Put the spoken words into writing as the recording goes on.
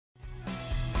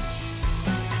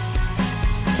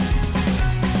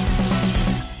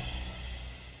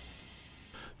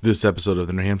This episode of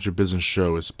the New Hampshire Business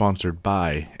Show is sponsored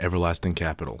by Everlasting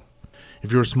Capital.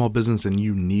 If you're a small business and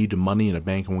you need money and a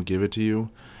bank won't give it to you,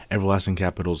 Everlasting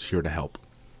Capital is here to help.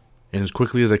 In as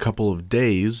quickly as a couple of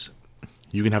days,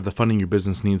 you can have the funding your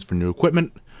business needs for new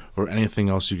equipment or anything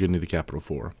else you're going to need the capital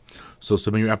for. So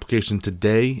submit your application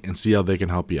today and see how they can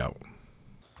help you out.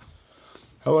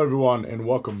 Hello, everyone, and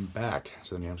welcome back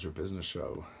to the New Hampshire Business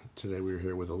Show. Today we're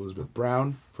here with Elizabeth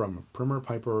Brown from Primer,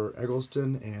 Piper,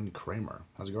 Eggleston, and Kramer.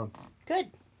 How's it going? Good.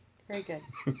 Very good.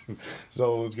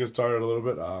 So let's get started a little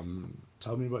bit.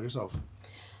 Tell me about yourself.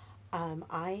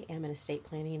 I am an estate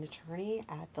planning attorney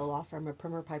at the law firm of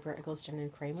Primer, Piper, Eggleston,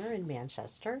 and Kramer in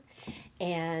Manchester.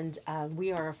 And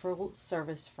we are a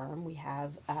full-service firm. We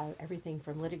have everything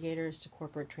from litigators to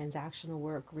corporate transactional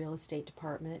work, real estate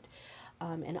department.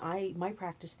 And my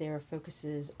practice there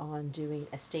focuses on doing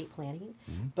estate planning,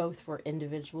 both for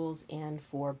individuals and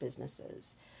for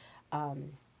businesses.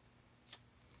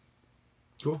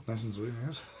 Cool. Nice and sweet, I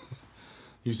guess.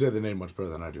 You said the name much better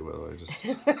than I do, by the way. Just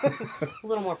A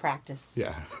little more practice.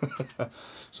 yeah.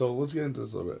 So let's get into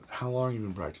this a little bit. How long have you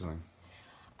been practicing?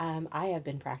 I have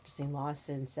been practicing law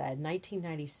since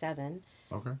 1997.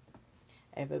 Okay.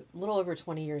 I have a little over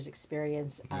 20 years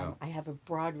experience. Yeah. I have a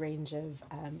broad range of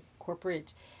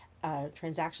corporate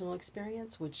transactional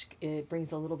experience, which it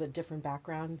brings a little bit different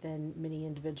background than many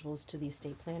individuals to the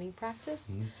estate planning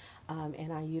practice.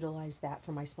 And I utilize that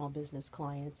for my small business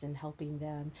clients in helping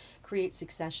them create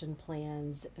succession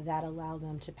plans that allow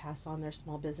them to pass on their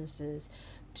small businesses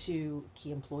to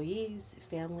key employees,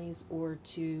 families, or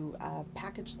to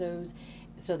package those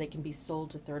so they can be sold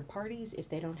to third parties if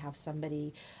they don't have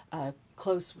somebody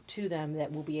close to them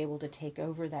that will be able to take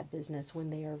over that business when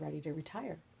they are ready to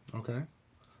retire. Okay.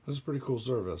 This is a pretty cool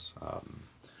service.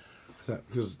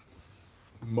 Because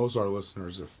most of our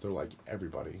listeners, if they're like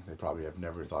everybody, they probably have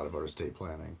never thought about estate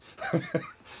planning,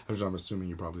 which I'm assuming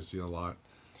you probably see a lot.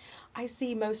 I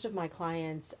see most of my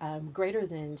clients, greater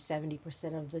than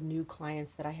 70% of the new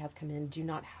clients that I have come in do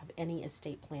not have any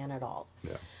estate plan at all.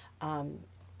 Yeah.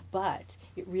 But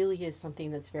it really is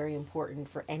something that's very important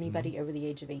for anybody over the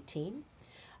age of 18.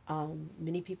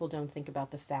 Many people don't think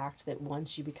about the fact that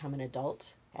once you become an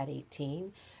adult at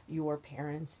 18, your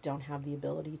parents don't have the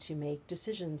ability to make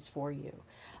decisions for you.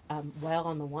 While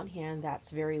on the one hand,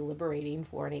 that's very liberating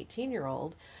for an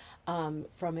 18-year-old,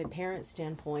 from a parent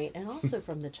standpoint and also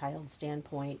from the child's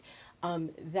standpoint,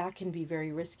 that can be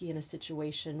very risky in a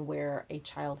situation where a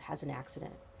child has an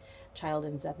accident. Child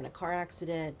ends up in a car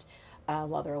accident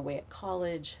while they're away at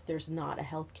college. There's not a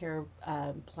healthcare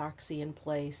proxy in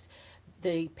place.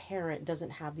 The parent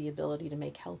doesn't have the ability to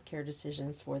make healthcare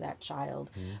decisions for that child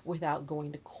without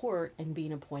going to court and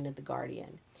being appointed the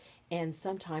guardian. And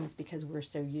sometimes because we're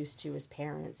so used to, as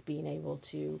parents, being able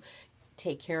to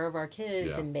take care of our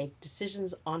kids and make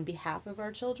decisions on behalf of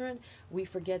our children, we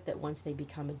forget that once they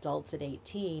become adults at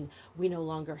 18, we no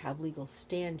longer have legal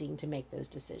standing to make those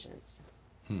decisions.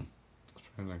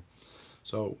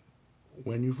 So,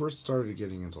 when you first started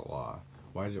getting into law,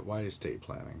 why estate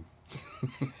planning?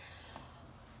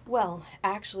 Well,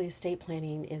 actually, estate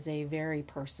planning is a very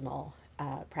personal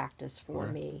practice for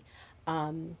me.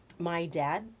 My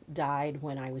dad died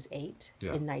when I was 8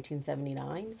 in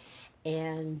 1979,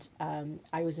 and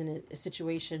I was in a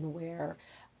situation where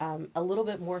a little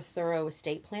bit more thorough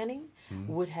estate planning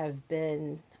would have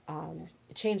been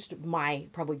changed my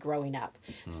probably growing up.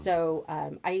 So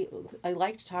I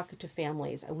like to talk to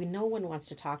families. No one wants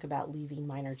to talk about leaving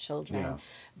minor children,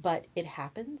 but it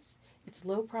happens. It's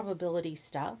low probability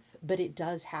stuff, but it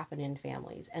does happen in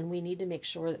families, and we need to make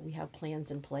sure that we have plans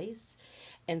in place.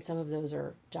 And some of those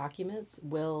are documents,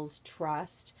 wills,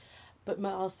 trust, but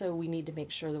also we need to make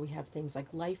sure that we have things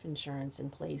like life insurance in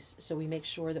place, so we make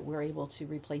sure that we're able to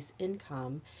replace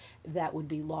income that would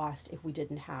be lost if we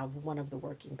didn't have one of the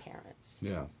working parents.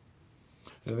 Yeah.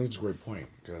 And I think it's a great point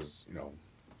because,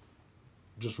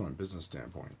 just from a business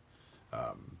standpoint,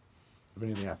 if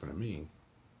anything happened to me,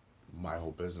 my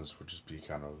whole business would just be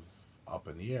kind of up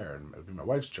in the air, and it would be my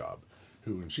wife's job,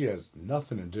 and she has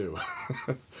nothing to do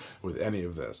with any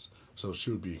of this. So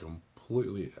she would be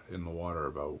completely in the water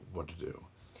about what to do.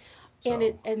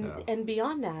 So, and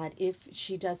beyond that, if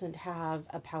she doesn't have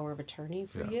a power of attorney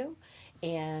for you,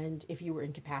 and if you were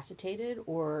incapacitated,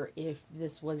 or if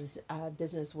this was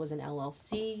business was an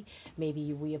LLC,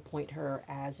 maybe we appoint her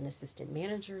as an assistant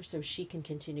manager so she can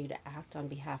continue to act on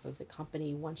behalf of the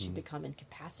company once you become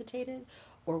incapacitated,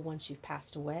 or once you've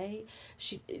passed away.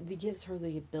 It gives her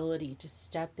the ability to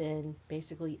step in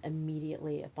basically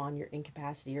immediately upon your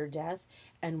incapacity or death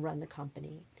and run the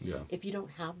company. Yeah. If you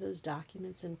don't have those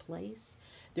documents in place,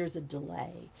 there's a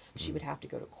delay. She would have to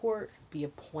go to court, be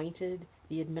appointed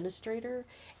the administrator,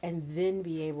 and then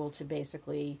be able to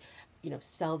basically,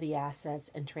 sell the assets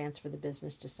and transfer the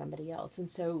business to somebody else. And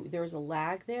so there's a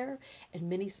lag there, and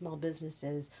many small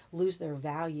businesses lose their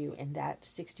value in that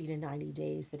 60 to 90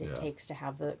 days that it takes to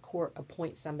have the court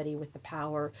appoint somebody with the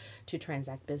power to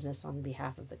transact business on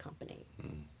behalf of the company.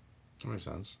 That makes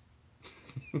sense.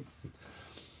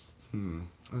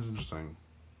 That's interesting.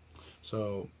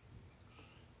 So,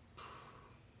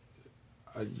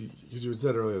 you had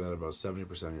said earlier that about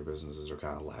 70% of your businesses are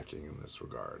kind of lacking in this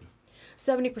regard.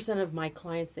 70% of my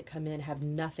clients that come in have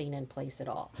nothing in place at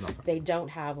all. Nothing. They don't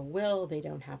have a will. They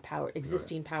don't have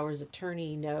existing powers of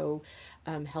attorney, no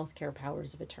healthcare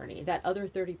powers of attorney. That other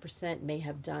 30% may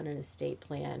have done an estate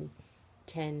plan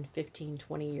 10, 15,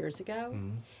 20 years ago,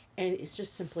 and it's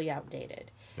just simply outdated.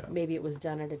 Yeah. Maybe it was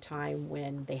done at a time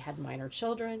when they had minor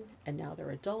children, and now they're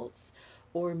adults.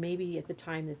 Or maybe at the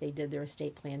time that they did their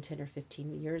estate plan 10 or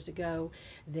 15 years ago,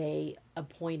 they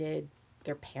appointed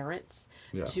their parents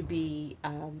to be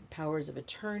powers of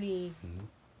attorney,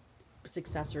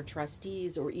 successor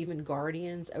trustees, or even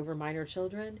guardians over minor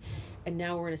children. And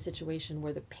now we're in a situation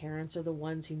where the parents are the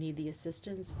ones who need the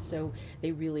assistance, so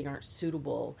they really aren't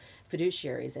suitable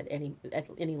fiduciaries at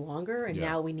any longer. And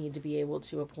now we need to be able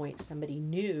to appoint somebody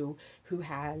new who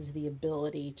has the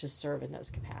ability to serve in those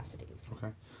capacities.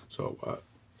 Okay. So,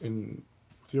 with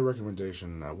your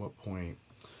recommendation, at what point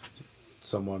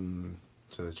someone,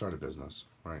 say they start a business,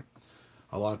 right?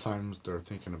 A lot of times they're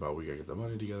thinking about, we got to get the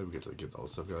money together, we got to get all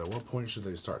this stuff together. At what point should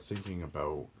they start thinking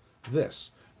about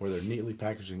this, where they're neatly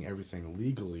packaging everything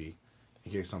legally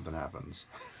in case something happens?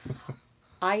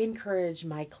 I encourage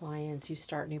my clients who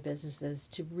start new businesses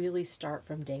to really start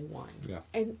from day one. Yeah.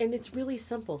 And it's really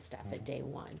simple stuff at day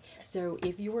one. So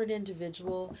if you're an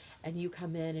individual and you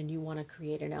come in and you want to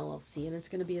create an LLC, and it's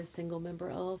going to be a single member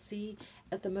LLC,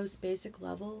 at the most basic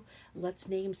level, let's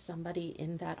name somebody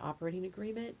in that operating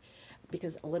agreement,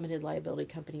 because limited liability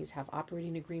companies have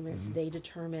operating agreements. They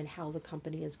determine how the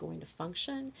company is going to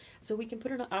function. So we can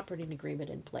put an operating agreement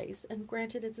in place. And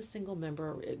granted, it's a single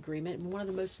member agreement. And one of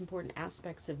the most important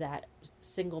aspects of that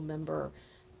single member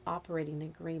operating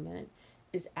agreement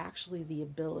is actually the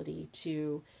ability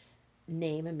to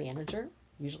name a manager,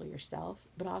 usually yourself,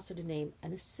 but also to name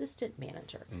an assistant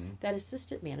manager. That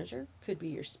assistant manager could be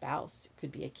your spouse,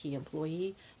 could be a key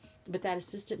employee, but that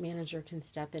assistant manager can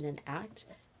step in and act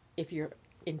if you're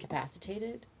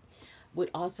incapacitated, would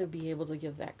also be able to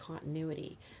give that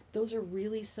continuity. Those are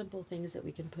really simple things that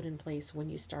we can put in place when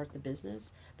you start the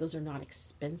business. Those are not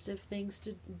expensive things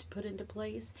to put into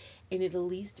place, and it at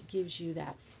least gives you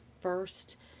that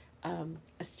first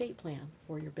estate plan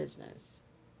for your business.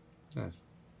 Nice.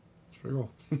 It's pretty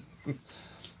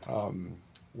cool.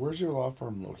 Where's your law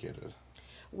firm located?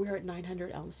 We're at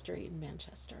 900 Elm Street in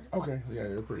Manchester. Okay, yeah,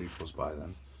 you're pretty close by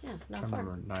then. Yeah, not I far.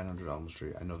 remember 900 Elm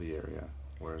Street. I know the area.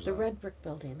 Where is The that? red brick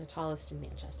building, the tallest in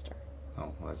Manchester.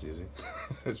 Oh, well, that's easy.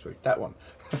 It's like that one.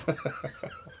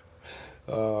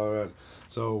 Oh, man.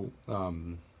 So,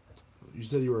 you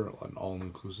said you were an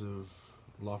all-inclusive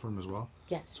law firm as well?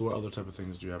 Yes. So what other type of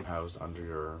things do you have housed under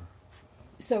your...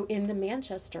 So in the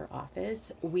Manchester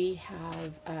office, we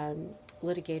have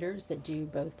litigators that do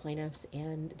both plaintiffs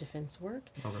and defense work.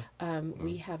 Okay.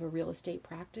 We have a real estate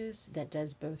practice that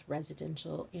does both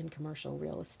residential and commercial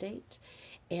real estate.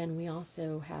 And we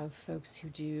also have folks who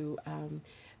do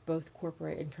both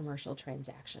corporate and commercial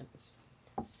transactions.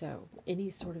 So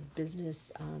any sort of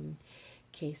business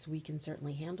case we can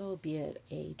certainly handle, be it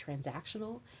a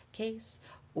transactional case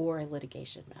or a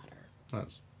litigation matter.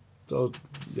 Nice. So,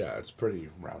 yeah, it's pretty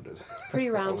rounded. Pretty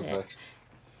I would rounded. say.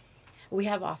 We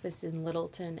have offices in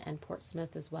Littleton and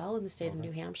Portsmouth as well in the state of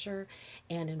New Hampshire.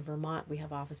 And in Vermont, we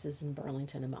have offices in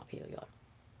Burlington and Montpelier.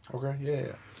 Okay,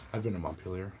 yeah. I've been to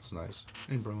Montpelier. It's nice.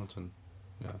 In Burlington.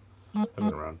 Yeah. I've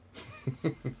been around.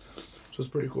 So it's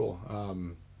pretty cool.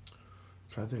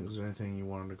 Trying to think, was there anything you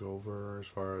wanted to go over as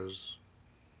far as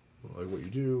like what you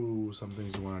do, some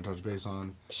things you want to touch base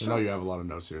on? Sure. I know you have a lot of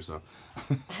notes here, so.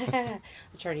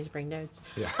 Attorneys bring notes.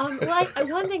 Yeah.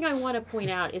 One thing I want to point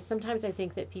out is sometimes I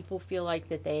think that people feel like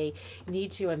that they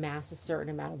need to amass a certain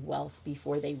amount of wealth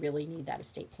before they really need that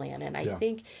estate plan. And I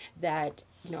think that,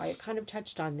 I kind of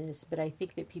touched on this, but I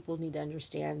think that people need to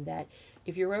understand that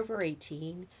if you're over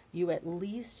 18, you at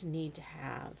least need to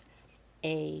have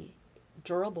a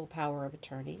durable power of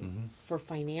attorney for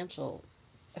financial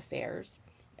affairs.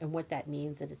 And what that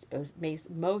means at its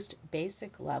most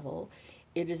basic level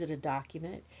It is a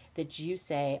document that you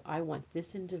say, I want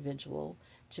this individual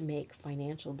to make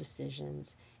financial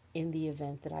decisions in the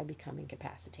event that I become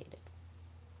incapacitated.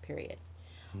 Period.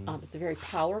 It's a very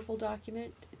powerful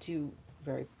document,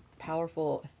 very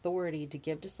powerful authority to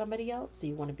give to somebody else. So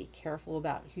you want to be careful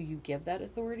about who you give that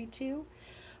authority to,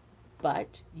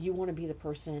 but you want to be the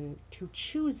person who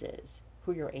chooses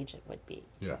who your agent would be.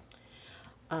 Yeah.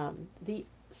 The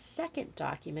second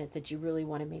document that you really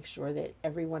want to make sure that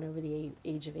everyone over the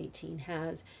age of 18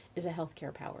 has is a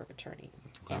healthcare power of attorney.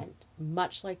 Okay. And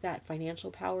much like that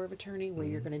financial power of attorney, where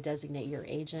you're going to designate your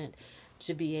agent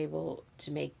to be able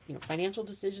to make financial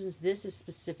decisions, this is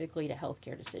specifically to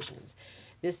healthcare decisions.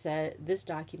 This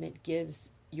document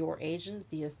gives your agent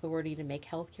the authority to make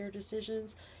healthcare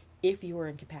decisions if you are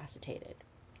incapacitated.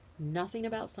 Nothing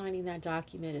about signing that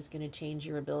document is going to change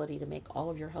your ability to make all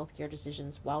of your healthcare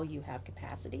decisions while you have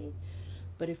capacity.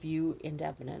 But if you end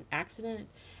up in an accident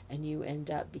and you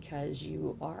end up because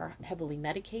you are heavily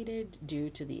medicated due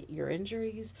to your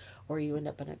injuries, or you end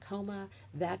up in a coma,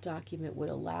 that document would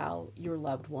allow your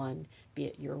loved one, be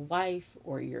it your wife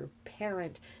or your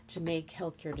parent, to make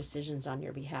healthcare decisions on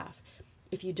your behalf.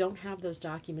 If you don't have those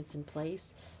documents in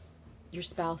place, your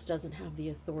spouse doesn't have the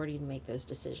authority to make those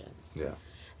decisions. Yeah.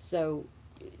 So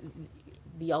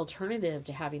the alternative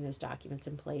to having those documents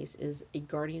in place is a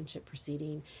guardianship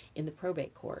proceeding in the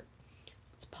probate court.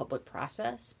 It's a public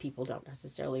process. People don't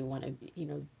necessarily want to,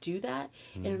 do that.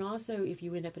 And also, if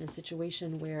you end up in a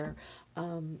situation where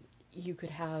you could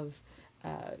have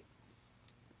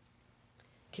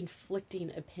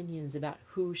conflicting opinions about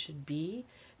who should be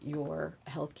your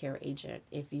healthcare agent.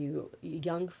 If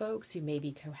young folks who may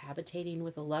be cohabitating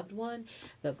with a loved one,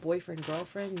 the boyfriend,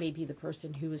 girlfriend may be the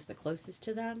person who is the closest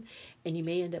to them, and you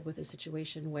may end up with a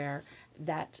situation where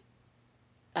that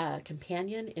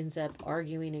companion ends up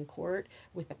arguing in court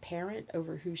with a parent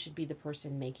over who should be the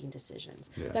person making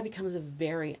decisions. Yeah. That becomes a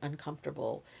very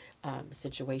uncomfortable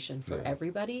situation for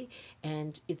everybody,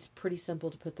 and it's pretty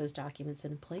simple to put those documents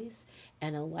in place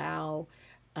and allow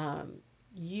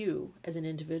you as an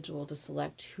individual to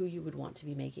select who you would want to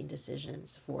be making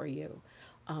decisions for you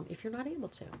if you're not able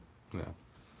to. Yeah,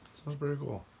 sounds pretty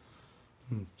cool.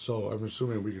 So I'm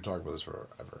assuming we could talk about this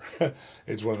forever.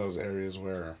 It's one of those areas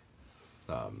where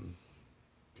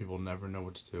people never know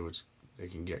what to do.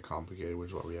 It can get complicated, which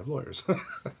is why we have lawyers.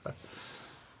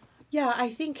 Yeah, I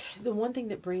think the one thing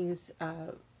that brings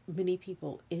many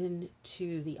people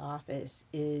into the office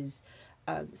is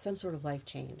some sort of life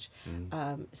change.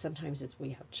 Sometimes it's we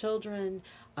have children,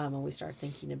 and we start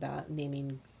thinking about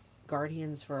naming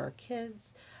guardians for our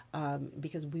kids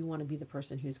because we want to be the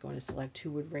person who's going to select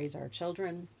who would raise our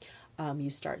children. You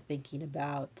start thinking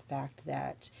about the fact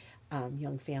that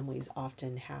young families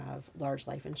often have large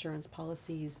life insurance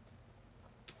policies,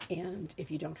 and if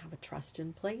you don't have a trust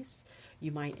in place,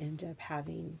 you might end up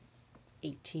having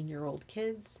 18-year-old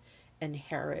kids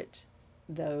inherit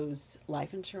those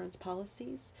life insurance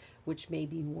policies, which may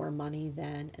be more money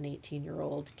than an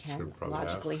 18-year-old can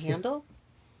logically handle.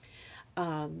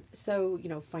 So,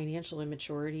 financial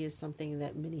immaturity is something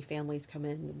that many families come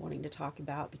in wanting to talk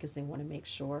about because they want to make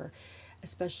sure,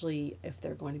 especially if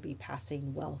they're going to be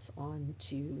passing wealth on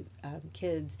to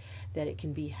kids, that it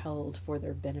can be held for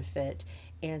their benefit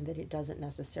and that it doesn't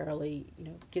necessarily,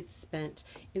 get spent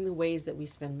in the ways that we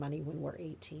spend money when we're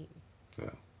 18.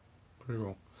 Yeah, pretty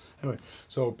cool. Anyway,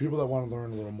 so people that want to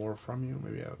learn a little more from you,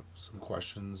 maybe have some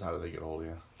questions, how do they get a hold of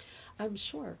you?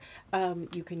 Sure.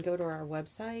 You can go to our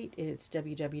website. It's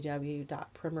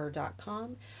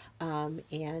www.primer.com,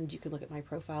 and you can look at my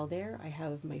profile there. I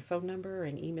have my phone number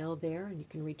and email there, and you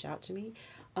can reach out to me.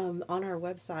 On our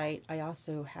website, I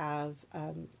also have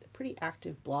pretty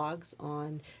active blogs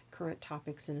on current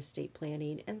topics in estate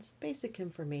planning and some basic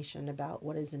information about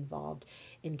what is involved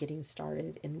in getting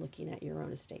started in looking at your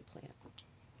own estate plan.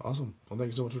 Awesome. Well, thank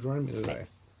you so much for joining me today.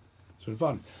 Thanks. It's been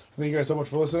fun. Thank you guys so much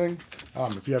for listening.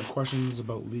 If you have questions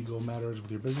about legal matters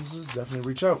with your businesses, definitely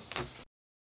reach out.